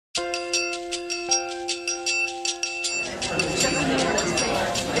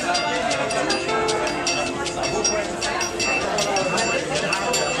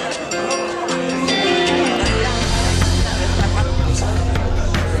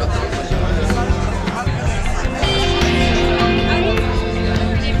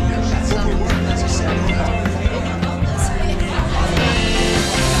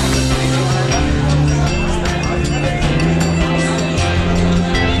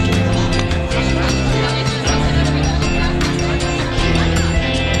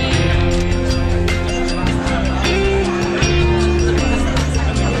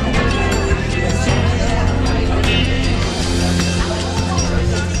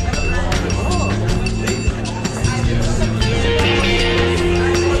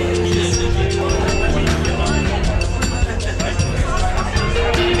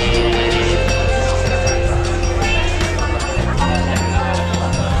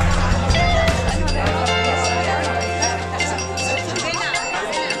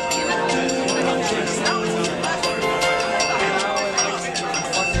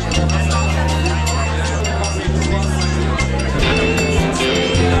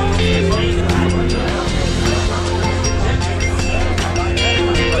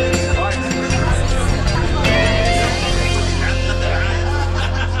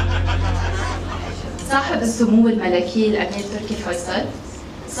سمو الملكي الأمير تركي فيصل،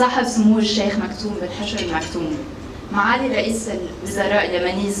 صاحب سمو الشيخ مكتوم بن حجر المكتوم، معالي رئيس الوزراء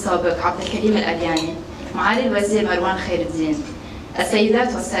اليمني السابق عبدالكريم الأرياني، معالي الوزير مروان خير الدين،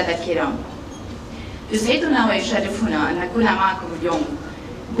 السيدات والسادة الكرام، يسعدنا ويشرفنا أن نكون معكم اليوم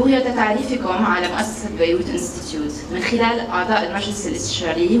بغية تعريفكم على مؤسسة بيروت انستيتيوت من خلال أعضاء المجلس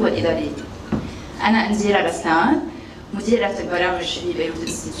الاستشاري والإداري. أنا أنديرا رسلان، مديرة البرامج في بيروت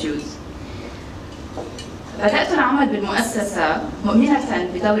انستيتيوت. بدأت العمل بالمؤسسة مؤمنة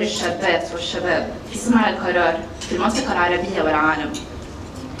بدور الشابات والشباب في صنع القرار في المنطقة العربية والعالم.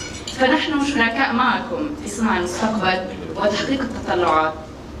 فنحن شركاء معكم في صنع المستقبل وتحقيق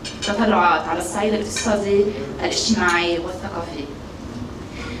التطلعات على الصعيد الاقتصادي، الاجتماعي والثقافي.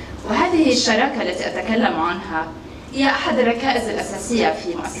 وهذه الشراكة التي أتكلم عنها هي أحد الركائز الأساسية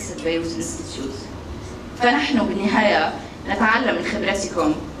في مؤسسة بيروت انستيتيوت. فنحن بالنهاية نتعلم من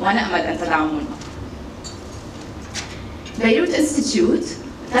خبرتكم ونأمل أن تدعمونا. بيروت انستيتيوت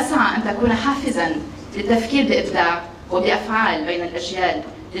تسعى أن تكون حافزاً للتفكير بإبداع وبأفعال بين الأجيال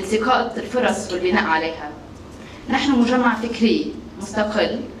لالتقاط الفرص والبناء عليها. نحن مجمع فكري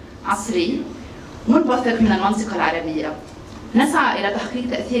مستقل عصري منبثق من المنطقة العربية، نسعى إلى تحقيق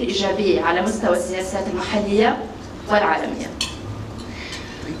تأثير إيجابي على مستوى السياسات المحلية والعالمية.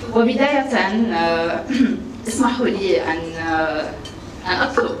 وبداية اسمحوا لي أن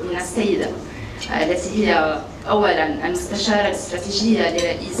أطلب من السيدة التي هي أولاً المستشارة الاستراتيجية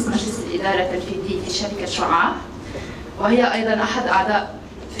لرئيس مجلس الإدارة التنفيذي في شركة شعاع، وهي أيضاً أحد أعضاء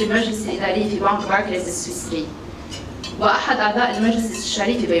في المجلس الإداري في بنك باركليز السويسري، وأحد أعضاء المجلس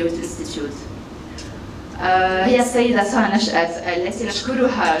الاستشاري في بيروت انستيتيوت. هي السيدة سوها نشأت التي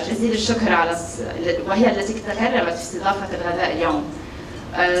نشكرها جزيل الشكر على وهي التي تكرمت في استضافة الغداء اليوم.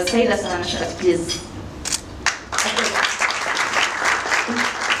 السيدة سوها نشأت بليز.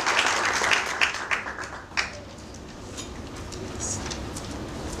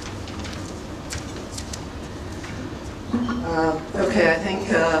 Okay, I think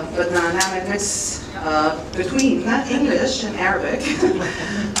the dynamic mix between English and Arabic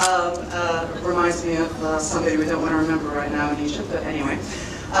reminds me of somebody we don't want to remember right now in Egypt, but anyway.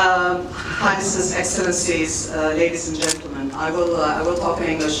 Highnesses, Excellencies, ladies and gentlemen, I will talk in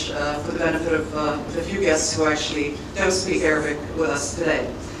English for the benefit of the few guests who actually don't speak Arabic with us today.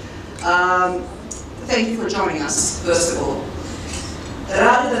 Thank you for joining us, first of all.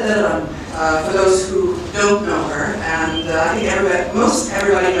 Raghida Dergham, for those who don't know her, and I think most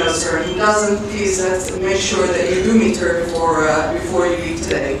everybody knows her, and who doesn't, please make sure that you do meet her before you leave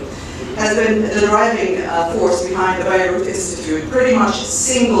today, has been the driving force behind the Beirut Institute pretty much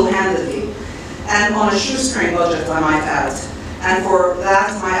single-handedly, and on a shoestring budget, I might add. And for that,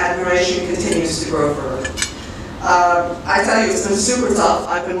 my admiration continues to grow for her. I tell you, it's been super tough.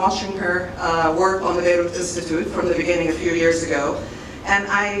 I've been watching her work on the Beirut Institute from the beginning a few years ago. And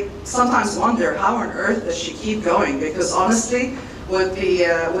I sometimes wonder how on earth does she keep going? Because honestly, with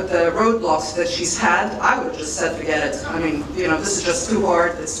the roadblocks that she's had, I would have just said forget it. I mean, you know, this is just too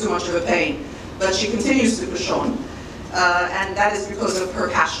hard. It's too much of a pain. But she continues to push on, and that is because of her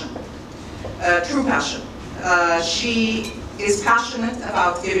passion, true passion. She is passionate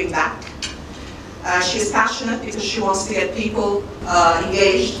about giving back. She is passionate because she wants to get people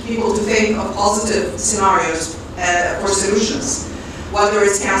engaged, people to think of positive scenarios for solutions. Whether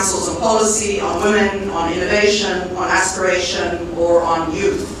it's councils on policy, on women, on innovation, on aspiration, or on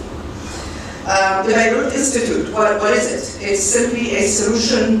youth. The Beirut Institute, what is it? It's simply a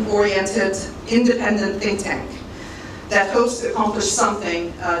solution-oriented, independent think tank that hopes to accomplish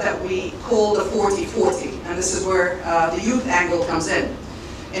something that we call the 40-40, and this is where the youth angle comes in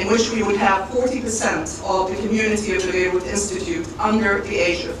which we would have 40% of the community of the Beirut Institute under the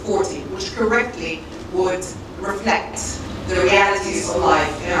age of 40, which correctly would reflect the realities of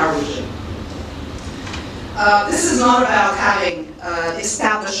life in our region. This is not about having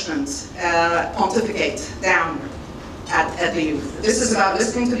establishment pontificate down at the youth. This is about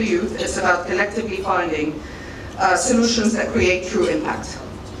listening to the youth. It's about collectively finding solutions that create true impact.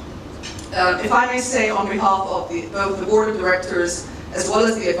 If I may say on behalf of both the board of directors as well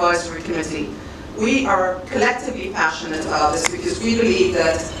as the advisory committee, we are collectively passionate about this because we believe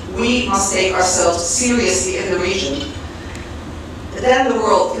that we must take ourselves seriously in the region. Then the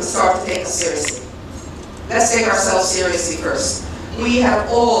world can start to take us seriously. Let's take ourselves seriously first. We have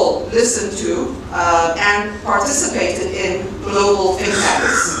all listened to and participated in global think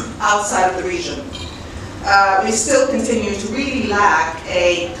tanks outside of the region. We still continue to really lack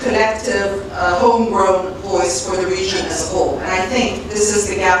a collective, homegrown voice for the region as a whole. And I think this is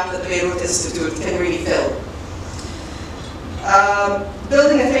the gap that the Beirut Institute can really fill.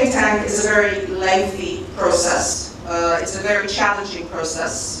 Building a think tank is a very lengthy process. It's a very challenging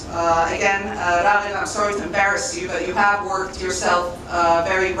process. Again, Raghida, I'm sorry to embarrass you, but you have worked yourself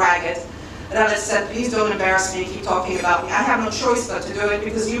very ragged. Raghida said, please don't embarrass me, keep talking about me. I have no choice but to do it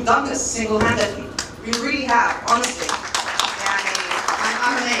because you've done this single-handedly. You really have, honestly. And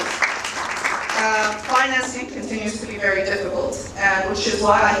I'm amazed. Financing continues to be very difficult, and which is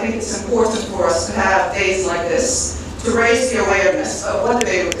why I think it's important for us to have days like this to raise the awareness of what the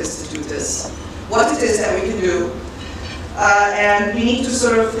Beirut Institute is, what it is that we can do, and we need to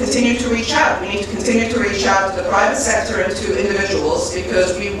sort of continue to reach out. We need to continue to reach out to the private sector and to individuals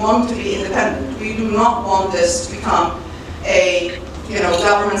because we want to be independent. We do not want this to become a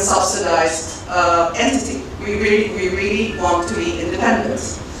government subsidized entity. We really want to be independent.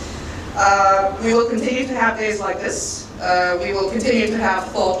 We will continue to have days like this. We will continue to have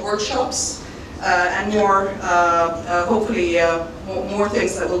thought workshops and more, hopefully, more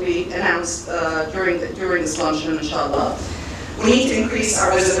things that will be announced during this luncheon, inshallah. We need to increase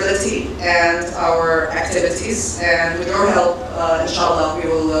our visibility and our activities, and with your help, inshallah, we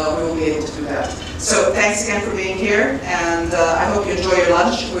will be able to do that. So thanks again for being here, and I hope you enjoy your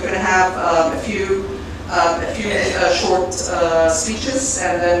lunch. We're going to have a few short speeches,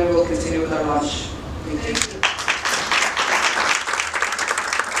 and then we will continue with our lunch. Thank you.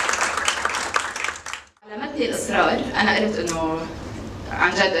 على مثل الإصرار، أنا قلت إنه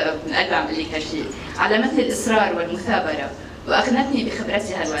عن جد من قلبي عم بقول لك هالشيء، على مثل الإصرار والمثابرة، وأغنتني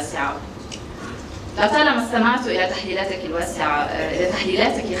بخبرتها الواسعة. لطالما استمعت إلى تحليلاتك الواسعة، إلى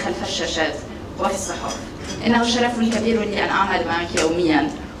تحليلاتك خلف الشاشات وفي الصحف. إنه شرف كبير لي أن أعمل معك يومياً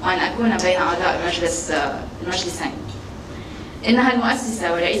وأن أكون بين أعضاء المجلسين. إنها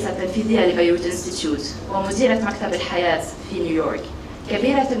المؤسسة والرئيسة التنفيذية لبيروت انستيتيوت ومديرة مكتب الحياة في نيويورك،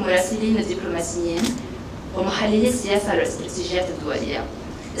 كبيرة المراسلين الدبلوماسيين ومحللي السياسة والاستراتيجيات الدولية.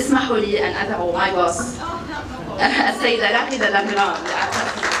 اسمحوا لي أن أدعو ماي بوس السيدة راغدة لابران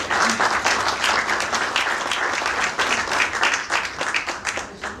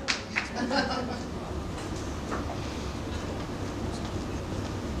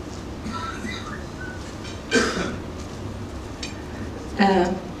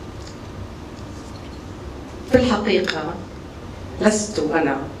في الحقيقة لست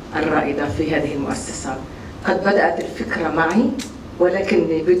أنا الرائدة في هذه المؤسسة. قد بدأت الفكرة معي،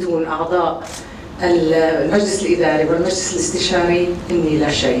 ولكني بدون أعضاء المجلس الإداري والمجلس الاستشاري إني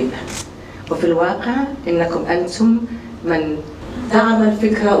لا شيء. وفي الواقع إنكم أنتم من دعم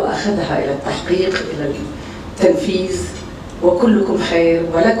الفكرة وأخذها إلى التحقيق، إلى التنفيذ، وكلكم خير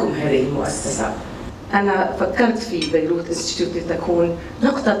ولكم هذه المؤسسة. أنا فكرت في بيروت انستيتيوت لتكون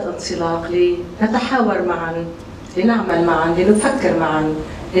نقطة انطلاق لنتحاور معا، لنعمل معا، لنفكر معا،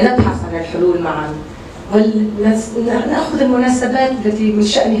 لنبحث عن الحلول معا، ونأخذ المناسبات التي من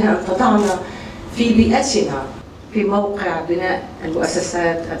شأنها أن تضعنا في بيئتنا في موقع بناء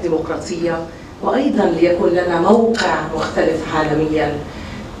المؤسسات الديمقراطية، وأيضا ليكون لنا موقع مختلف عالميا.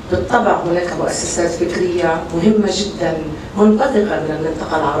 بالطبع هناك مؤسسات فكرية مهمة جدا منبثقة من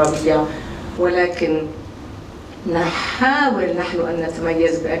المنطقة العربية، ولكن نحاول نحن أن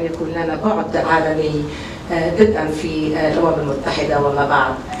نتميز بأن يكون لنا بعد عالمي بدءا في الأمم المتحدة وما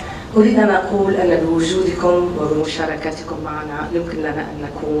بعد. أريد أن أقول أن بوجودكم وبمشاركتكم معنا يمكن لنا أن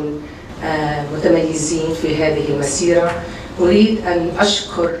نكون متميزين في هذه المسيرة. أريد أن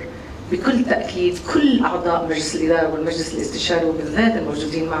أشكر بكل تأكيد كل أعضاء مجلس الإدارة والمجلس الاستشاري، وبالذات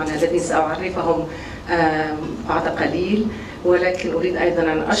الموجودين معنا الذين سأعرفهم بعد قليل، ولكن أريد أيضا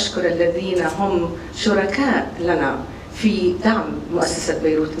أن أشكر الذين هم شركاء لنا في دعم مؤسسة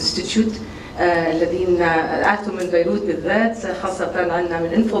بيروت انستيتيوت، الذين أتوا من بيروت بالذات، خاصة عندنا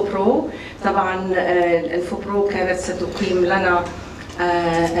من انفو برو. طبعا الانفو برو كانت ستقيم لنا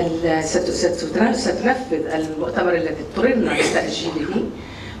ستنفذ المؤتمر الذي اضطررنا لتأجيله،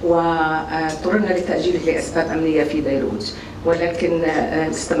 واضطررنا لتأجيله لأسباب أمنية في بيروت، ولكن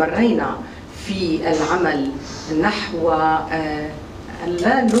استمرينا في العمل نحو أن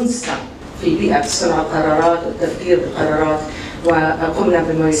لا ننسى في بيئة صنع القرارات والتفكير بالقرارات، وقمنا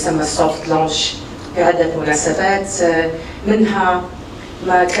بما يسمى السوفت لانش في عدة مناسبات، منها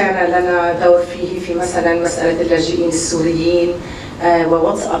ما كان لنا دور فيه في مثلا مسألة اللاجئين السوريين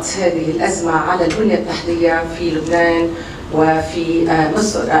ووطأة هذه الأزمة على البنية التحتية في لبنان وفي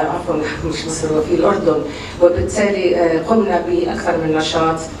مصر، عفوا مش مصر، وفي الأردن، وبالتالي قمنا بأكثر من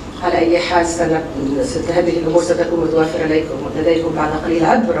نشاط. على أي حال هذه الأمور ستكون متوفرة لديكم بعد قليل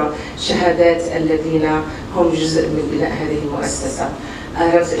عبر شهادات الذين هم جزء من بناء هذه المؤسسة.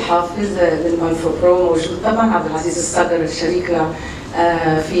 رمزي الحافظ من انفو برو موجود طبعا، عبدالعزيز الصقر شريكنا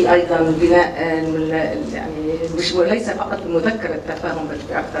في أيضا بناء، يعني مش ليس فقط بمذكرة التفاهم بل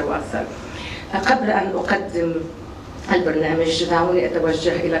في أكثر وأكثر. قبل أن أقدم البرنامج دعوني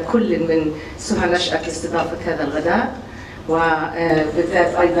أتوجه إلى كل من سوها نشأت لاستضافة هذا الغداء،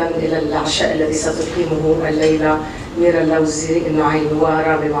 وبالذات أيضا إلى العشاء الذي ستقيمه الليلة ميرا اللوزي النعيمي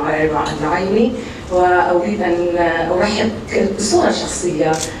ورامي النعيمي. وأريد أن أرحب بصورة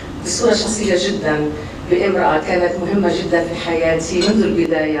شخصية جدا بامرأة كانت مهمة جدا في حياتي منذ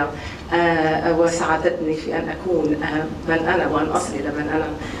البداية، وساعدتني في أن أكون من أنا وأن أصل إلى من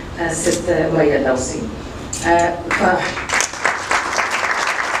أنا، ست أمية اللوزي.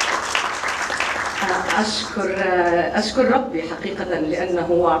 أشكر ربي حقيقة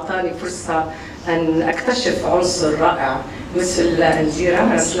لأنه أعطاني فرصة أن أكتشف عنصر رائع مثل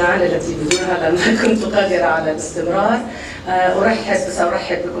أنديرا رسلان التي بدونها لم كنت قادرة على الاستمرار.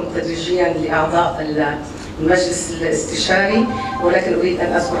 سأرحب بكم تدريجيا لأعضاء المجلس الاستشاري، ولكن أريد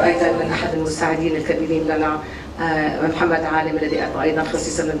أن أذكر أيضا من أحد المساعدين الكبيرين لنا محمد عالم الذي أتى أيضا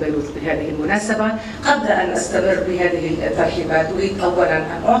خصيصا من بيروت بهذه المناسبة. قبل أن أستمر بهذه الترحيبات أريد أولا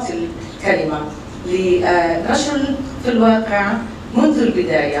أن أعطي الكلمة لرجل في الواقع منذ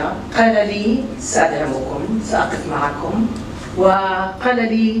البداية قال لي سأدعمكم، سأقف معكم، وقال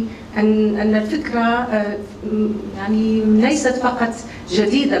لي أن الفكرة يعني ليست فقط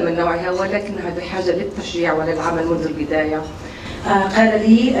جديدة من نوعها ولكنها بحاجة للتشجيع وللعمل منذ البداية. قال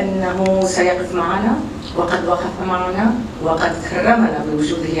لي أنه سيقف معنا وقد وقف معنا وقد كرمنا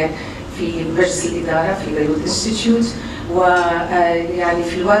بوجوده في مجلس الإدارة في بيروت انستيتيوت، ويعني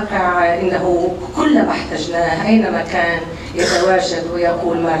في الواقع إنه كل ما احتجناه أينما كان يتواجد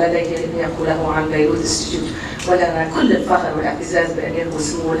ويقول ما لديه يقوله عن بيروت انستيتيوت، ولنا كل الفخر والاعتزاز بأن يكون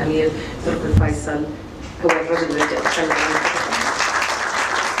سمو الأمير تركي فيصل هو الرجل الذي أتكلم عنه.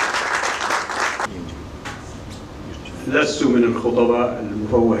 لست من الخطباء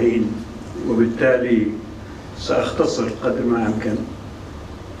المفوهين، وبالتالي سأختصر قدر ما أمكن.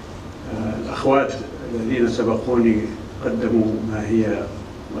 الأخوات الذين سبقوني قدموا ما هي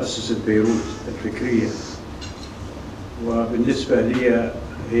مؤسسة بيروت الفكرية، وبالنسبة لي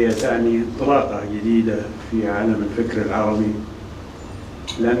هي تعني انطلاقة جديدة في عالم الفكر العربي،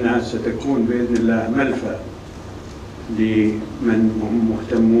 لأنها ستكون بإذن الله ملفى لمن هم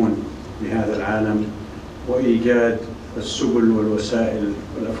مهتمون بهذا العالم وإيجاد السبل والوسائل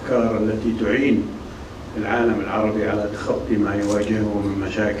والأفكار التي تعين العالم العربي على تخطي ما يواجهه من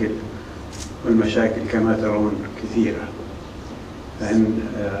مشاكل، والمشاكل كما ترون كثيرة. فإن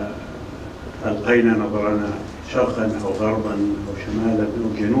ألقينا نظرنا شرقا أو غربا أو شمالا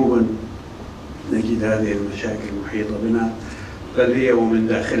أو جنوبا نجد هذه المشاكل محيطة بنا، بل هي ومن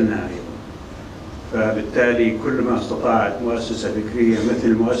داخلنا أيضا. فبالتالي كل ما استطاعت مؤسسة فكرية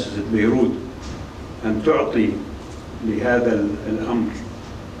مثل مؤسسة بيروت أن تعطي لهذا الأمر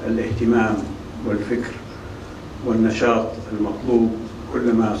الاهتمام والفكر والنشاط المطلوب،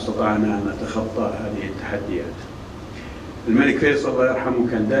 كل ما استطعنا أن نتخطى هذه التحديات. الملك فيصل الله يرحمه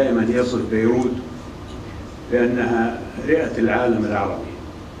كان دائما يصف بيروت بأنها رئة العالم العربي،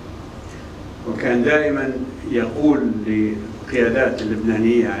 وكان دائما يقول للقيادات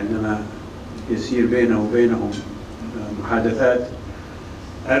اللبنانية عندما يسير بينه وبينهم محادثات: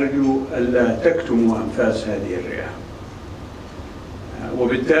 أرجو ألا تكتموا أنفاس هذه الرئة.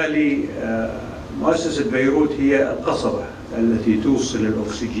 وبالتالي مؤسسة بيروت هي القصبة التي توصل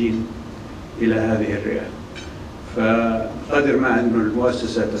الأكسجين إلى هذه الرئة. فقدر ما أن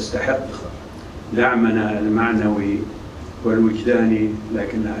المؤسسة تستحق دعمنا المعنوي والوجداني،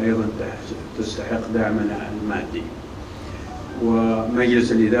 لكنها أيضا تستحق دعمنا المادي.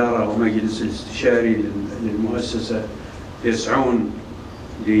 ومجلس الإدارة ومجلس الاستشاري للمؤسسة يسعون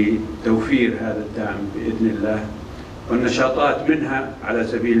لتوفير هذا الدعم بإذن الله، والنشاطات منها على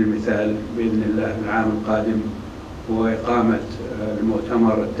سبيل المثال بإذن الله العام القادم هو إقامة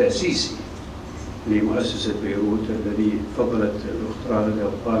المؤتمر التأسيسي لمؤسسة بيروت الذي فضلت الأخت راغدة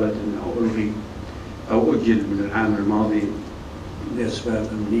وقالت أنه ألغي أو أجل من العام الماضي لأسباب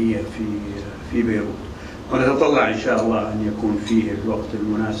أمنية في بيروت، ونتطلع إن شاء الله أن يكون فيه الوقت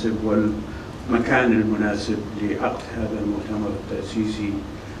المناسب والمكان المناسب لعقد هذا المؤتمر التأسيسي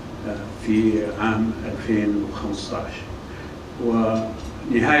في عام 2015.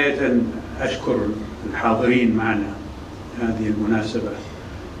 ونهاية أشكر الحاضرين معنا هذه المناسبة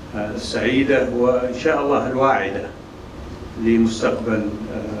السعيدة وإن شاء الله الواعدة لمستقبل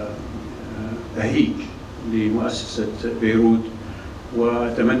بهيج لمؤسسة بيروت،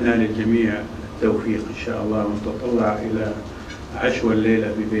 وأتمنى للجميع التوفيق إن شاء الله، ونتطلع إلى عشوة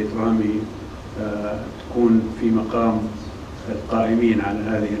الليلة ببيت رامي تكون في مقام القائمين على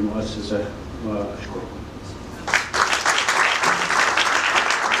هذه المؤسسة، وأشكركم.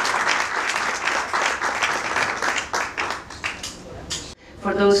 For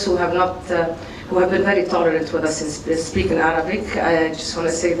for those who have not, who have been very tolerant with us in speaking Arabic, I just want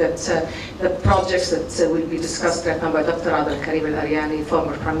to say that the projects that will be discussed right now by Dr. Abdulkarim Al Eryani,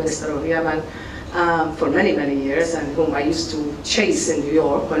 former Prime Minister of Yemen, for many, many years, and whom I used to chase in New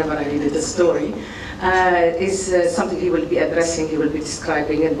York whenever I needed a story, is something he will be addressing, he will be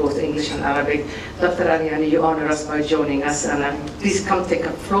describing in both English and Arabic. Dr. Eryani, you honor us by joining us, and please come take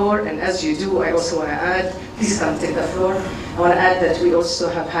a floor, and as you do, I also want to add, please come take the floor. I want to add that we also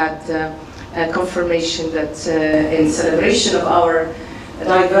have had a confirmation that in celebration of our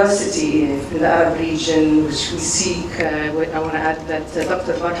diversity in the Arab region, which we seek, I want to add that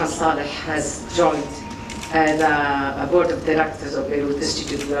Dr. Farhan Saleh has joined the board of directors of Beirut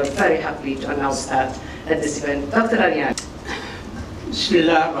Institute. We are very happy to announce that at this event. Dr. Eryani. بسم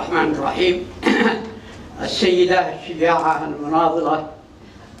الله الرحمن الرحيم. السيدة الشجاعة المناضلة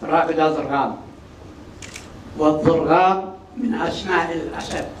راغدة درغام، والضرغام من أسماء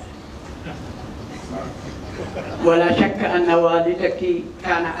الأسد، ولا شك أن والدك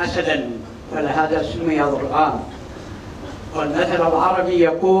كان أسدا ولهذا سمي ضرغام، والمثل العربي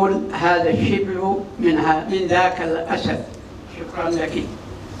يقول هذا الشبل من ذاك الأسد. شكرا لك.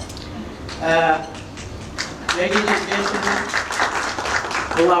 Ladies and gentlemen,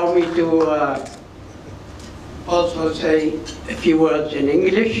 allow me to also say a few words in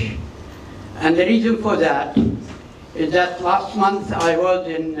English. And the reason for that is that last month I was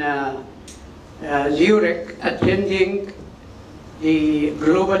in Zurich attending the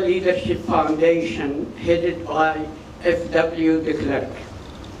Global Leadership Foundation headed by F.W. de Klerk.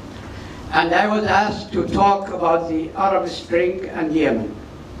 And I was asked to talk about the Arab Spring and Yemen.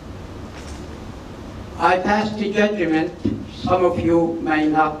 I passed a judgment, some of you may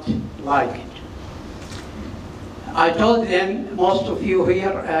not like it. I told them, most of you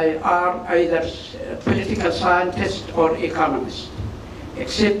here are either political scientists or economists,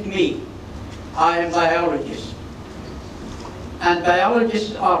 except me. I am a biologist. And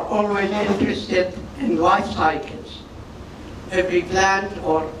biologists are always interested in life cycles. Every plant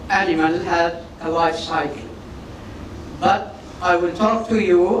or animal has a life cycle. But I will talk to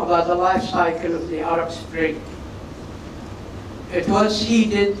you about the life cycle of the Arab Spring. It was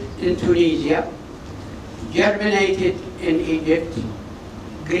seeded in Tunisia, germinated in Egypt,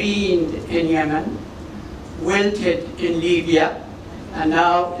 greened in Yemen, wilted in Libya, and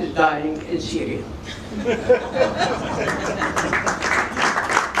now is dying in Syria.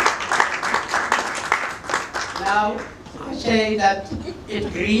 Now, I say that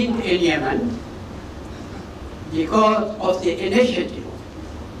it greened in Yemen because of the initiative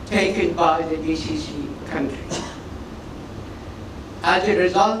taken by the GCC countries. As a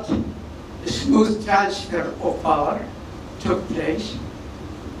result, a smooth transfer of power took place,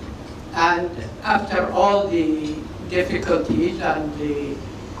 and after all the difficulties and the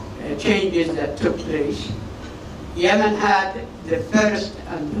changes that took place, Yemen had the first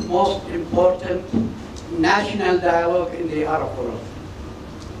and the most important national dialogue in the Arab world.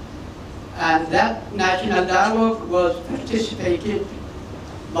 And that national dialogue was participated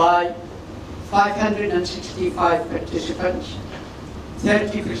by 565 participants,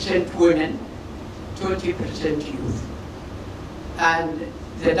 30% women, 20% youth. And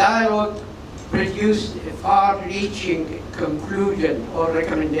the dialogue produced a far-reaching conclusion or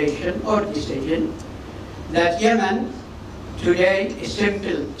recommendation or decision that Yemen, today a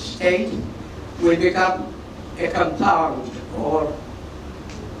simple state, will become a compound or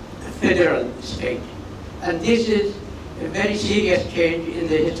a federal state. And this is a very serious change in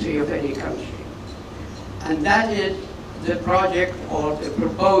the history of any country. And that is the project or the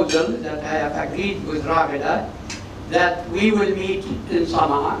proposal that I have agreed with Raghida, that we will meet in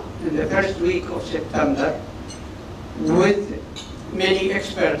Sana'a in the first week of September with many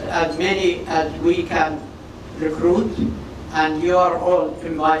experts, as many as we can recruit, and you are all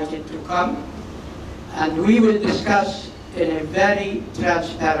invited to come. And we will discuss in a very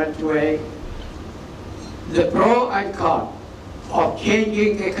transparent way the pro and con of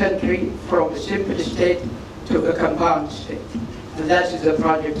changing a country from a simple state to a compound state. And that is the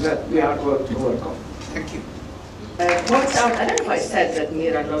project that we are going to work on. Thank you. Points out, I don't know if I said that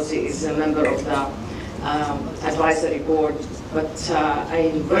Mira Lozi is a member of the advisory board, but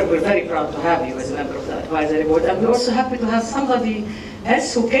we're very proud to have you as a member of the advisory board. And we're also happy to have somebody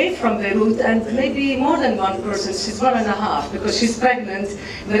else who came from Beirut, and maybe more than one person. She's 1.5 because she's pregnant.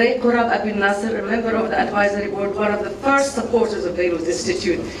 Mireille Kourab Abin Nasser, a member of the advisory board, one of the first supporters of Beirut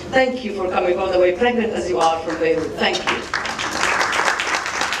Institute. Thank you for coming all the way, pregnant as you are, from Beirut. Thank you.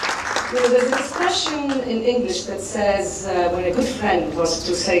 You know, there's an expression in English that says when a good friend wants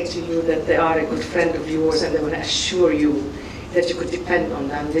to say to you that they are a good friend of yours and they want to assure you that you could depend on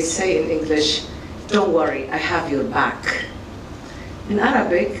them. They say in English, don't worry, I have your back. In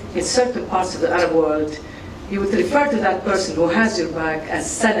Arabic, in certain parts of the Arab world, you would refer to that person who has your back as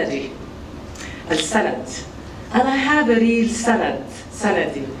sanadi, al-sanad. And I have a real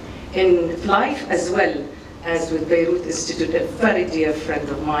sanadi, in life as well as with Beirut Institute, a very dear friend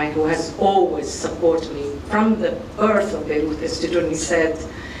of mine who has always supported me from the birth of Beirut Institute, and he said,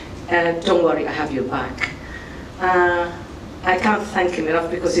 don't worry, I have your back. I can't thank him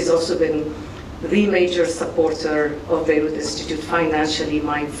enough because he's also been the major supporter of Beirut Institute financially.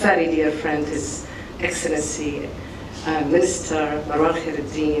 My very dear friend, His Excellency Minister Marwan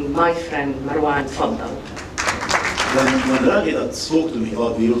Kheireddine, my friend Marwan, Fadal. When Raghida spoke to me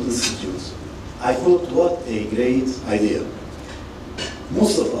about Beirut Institute, I thought, what a great idea.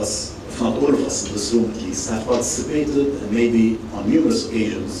 Most of us, if not all of us in this room at least, have participated, maybe on numerous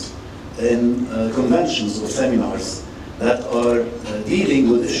occasions, in conventions or seminars that are dealing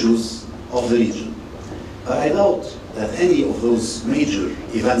with issues of the region. I doubt that any of those major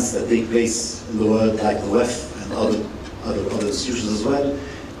events that take place in the world, like the WEF and other institutions as well,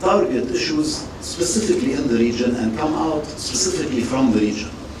 target issues specifically in the region and come out specifically from the region.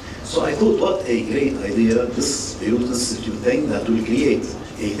 So I thought, what a great idea, this Beirut Institute thing that will create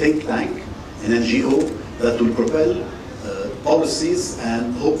a think tank, an NGO, that will propel policies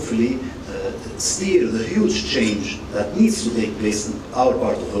and hopefully steer the huge change that needs to take place in our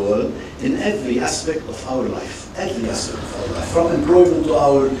part of the world in every aspect of our life, every aspect of our life, from employment to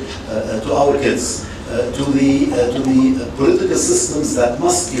our kids, to the political systems that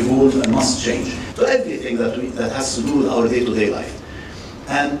must evolve and must change, to everything that has to do with our day-to-day life.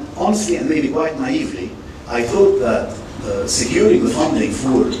 And honestly, and maybe quite naively, I thought that securing the funding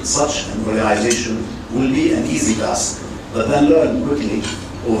for such an organization will be an easy task, but then learned quickly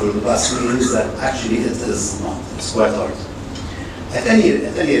over the past 2 years that actually it is not. It's quite hard. At any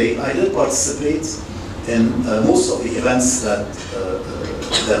rate, I did participate in most of the events that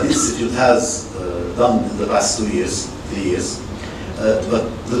the Institute has done in the past 3 years. But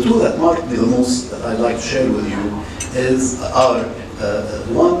the two that marked me the most that I'd like to share with you are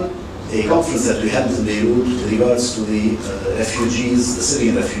one, a conference that we had in Beirut with regards to the refugees, the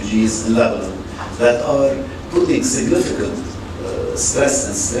Syrian refugees in Lebanon, that are putting significant stress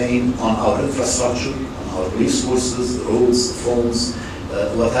and strain on our infrastructure, on our resources, roads, phones,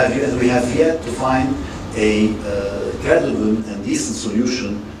 what have you, and we have yet to find a credible and decent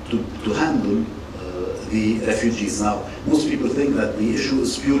solution to handle the refugees. Now, most people think that the issue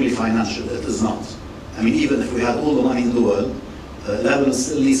is purely financial. It is not. I mean, even if we had all the money in the world, Lebanon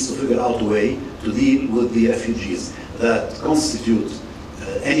still needs to figure out a way to deal with the refugees that constitute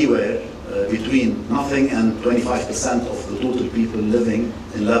anywhere between nothing and 25% of the total people living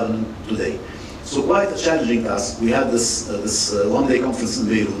in Lebanon today. So quite a challenging task. We had this one-day conference in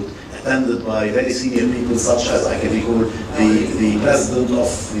Beirut, attended by very senior people such as, I can recall, the president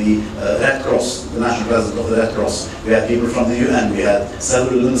of the Red Cross, the national president of the Red Cross. We had people from the UN. We had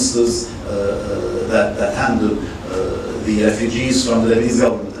several ministers that handled the refugees from the Lebanese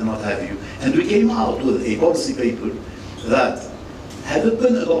government and what have you. And we came out with a policy paper that, had it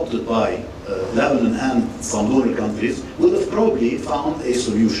been adopted by Lebanon and some donor countries, would have probably found a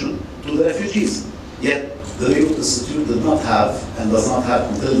solution to the refugees. Yet the Beirut Institute did not have, and does not have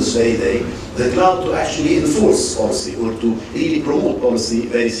until this very day, the clout to actually enforce policy or to really promote policy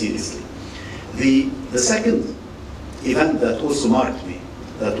very seriously. The second event that also marked me,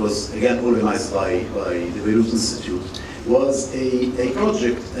 that was again organized by the Beirut Institute, was a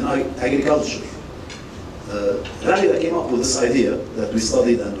project in agriculture. Raghida came up with this idea that we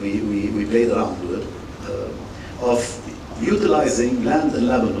studied and we played around with it, of utilizing land in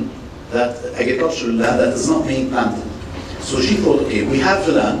Lebanon, that agricultural land that is not being planted. So she thought, okay, we have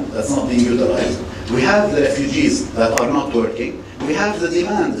the land that's not being utilized, we have the refugees that are not working, we have the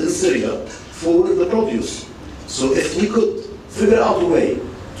demand in Syria for the produce. So if we could figure out a way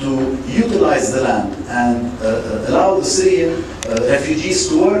to utilize the land and allow the Syrian refugees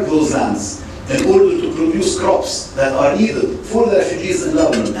to work those lands in order to produce crops that are needed for the refugees in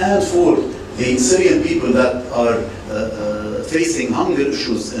Lebanon and for the Syrian people that are facing hunger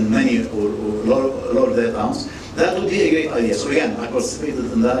issues in many or a lot of their towns, that would be a great idea. So again, I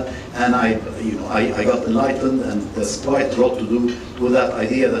participated in that, and I got enlightened, and there's quite a lot to do with that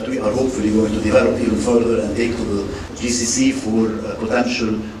idea that we are hopefully going to develop even further and take to the GCC for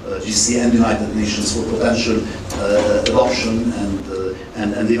potential GCC and United Nations for potential adoption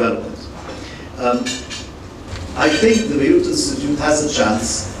and development. I think the Beirut Institute has a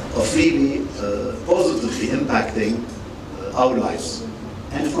chance of really positively impacting our lives.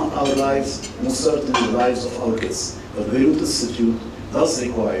 and if not our lives, most certainly the lives of our kids. But the Beirut Institute does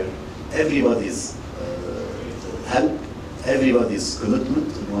require everybody's help, everybody's commitment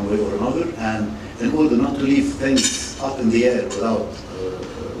in one way or another, and in order not to leave things up in the air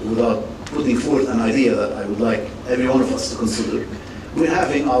without putting forth an idea that I would like every one of us to consider, we're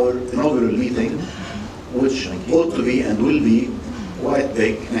having our inaugural meeting, which ought to be and will be quite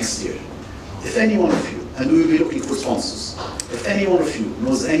big next year. If any one of you, and we will be looking for sponsors, if any one of you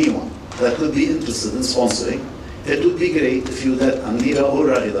knows anyone that would be interested in sponsoring, it would be great if you let Andira or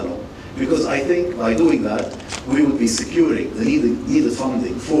Raghida know, because I think by doing that, we would be securing the needed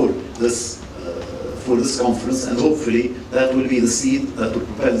funding for this conference, and hopefully that will be the seed that will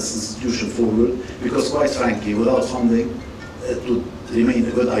propel this institution forward, because quite frankly, without funding, it would remain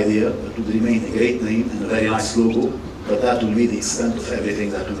a good idea, it would remain a great name and a very nice logo, but that will be the extent of everything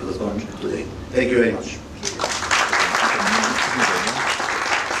that we will have done today. Thank you very much.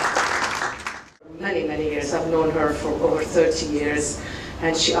 Many, many years. I've known her for over 30 years,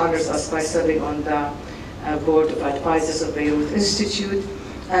 and she honors us by serving on the Board of Advisors of Beirut Institute.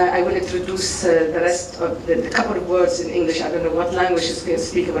 I will introduce the rest of the couple of words in English. I don't know what language she's going to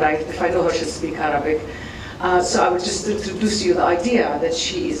speak, but if I know her, she'll speak Arabic. So I will just introduce you the idea that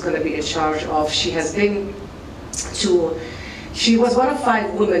she is going to be in charge of. She has been she was one of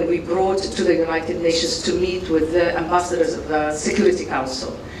 5 women we brought to the United Nations to meet with the ambassadors of the Security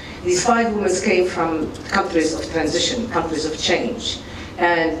Council. These 5 women came from countries of transition, countries of change.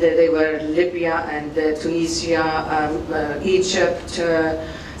 And they were Libya and Tunisia, Egypt,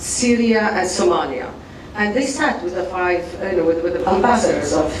 Syria, and Somalia. And they sat with the 5, with the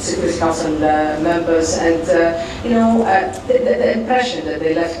ambassadors of Security Council members, and the impression that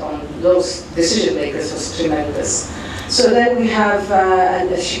they left on those decision makers was tremendous. So then we have,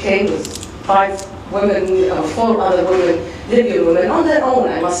 and she came with 5 women, 4 other women, Libyan women, on their own,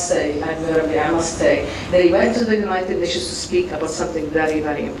 I must say, admirably, I must say. They went to the United Nations to speak about something very,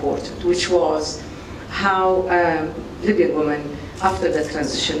 very important, which was how Libyan women, after the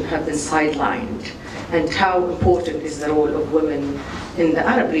transition, have been sidelined, and how important is the role of women in the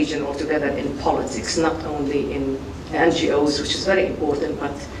Arab region altogether in politics, not only in NGOs, which is very important,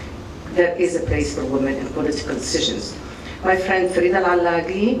 but there is a place for women in political decisions. My friend Farida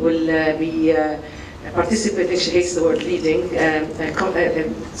Allaghi will be participating, she hates the word leading, a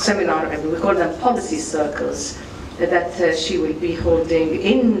seminar, we call them policy circles, that she will be holding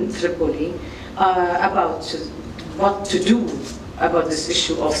in Tripoli about what to do about this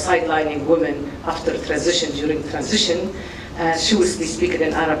issue of sidelining women after transition, during transition. She will be speaking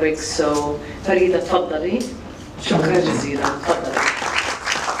in Arabic, so Farida, تفضلي. شكرا جزيلا. تفضلي.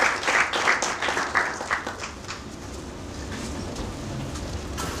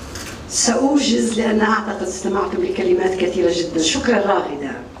 سأوجز لأن أعتقد استمعت لكلمات كثيرة جدا. شكرا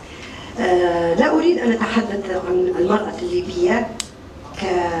راغدة. لا أريد أن أتحدث عن المرأة الليبية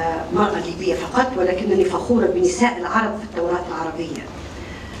كمرأة ليبية فقط، ولكنني فخورة بنساء العرب في الثورات العربية.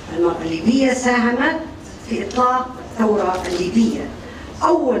 المرأة الليبية ساهمت في إطلاق الثورة الليبية.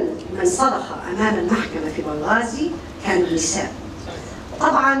 أول من صرخ أمام المحكمة في بنغازي كان النساء.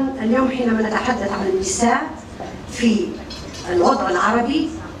 طبعا اليوم حينما نتحدث عن النساء في الوضع العربي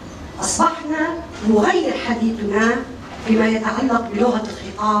أصبحنا نغير حديثنا فيما يتعلق بلغة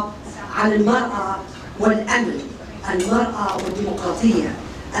الخطاب عن المرأة والأمن، المرأة والديمقراطية،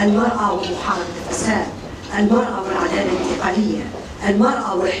 المرأة ومحاربة الفساد، المرأة والعدالة الانتقالية،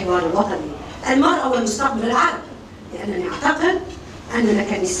 المرأة والحوار الوطني، المرأة والمستقبل العربي. لأنني أعتقد أننا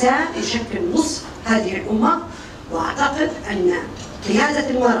كنساء نشكل نصف هذه الأمة، وأعتقد أن قيادة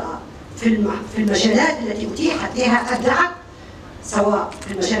المرأة في المجالات التي أتيحت لها أبدعت، سواء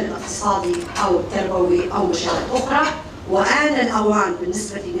في المجال الاقتصادي أو التربوي أو مجالات أخرى. وآن الأوان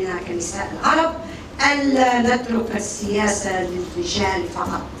بالنسبة لنا كنساء العرب ألا نترك السياسة للرجال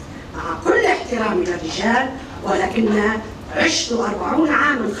فقط، مع كل احترامي للرجال، ولكن عشت 40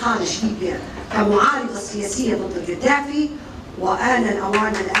 عاما خارج ليبيا كمعارضة سياسية ضد القذافي، وآن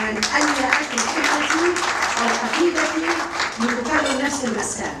الأوان الآن ألا أترك فكرتي أو عقيدتي لتكرر نفس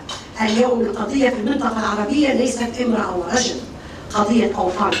المأساة. اليوم القضية في المنطقة العربية ليست امرأة ورجل، قضية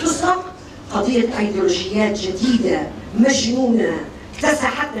أوطان تسرق، قضية أيديولوجيات جديدة مجنونة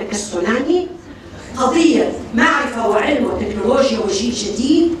اكتسحتنا كالسونامي، قضية معرفة وعلم وتكنولوجيا وجيل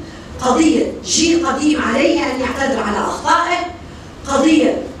جديد، قضية جيل قديم عليه أن يعتذر على أخطائه،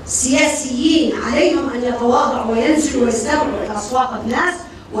 قضية سياسيين عليهم أن يتواضعوا وينزلوا ويستمعوا إلى أصوات الناس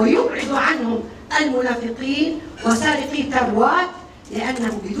ويبعدوا عنهم المنافقين وسارقي الثروات،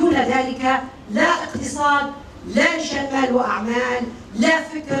 لأنه بدون ذلك لا اقتصاد، لا رجال مال وأعمال، لا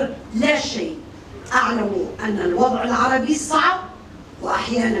فكر، لا شيء. أعلم أن الوضع العربي صعب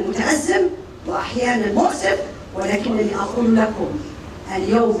وأحيانا متأزم وأحيانا مؤسف، ولكنني أقول لكم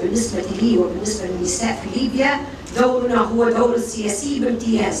اليوم بالنسبة لي وبالنسبة للنساء في ليبيا دورنا هو دور السياسي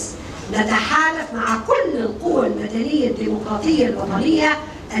بامتياز. نتحالف مع كل القوى المدنية الديمقراطية الوطنية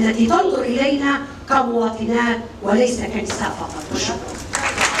التي تنظر إلينا كمواطنات وليس كنساء فقط.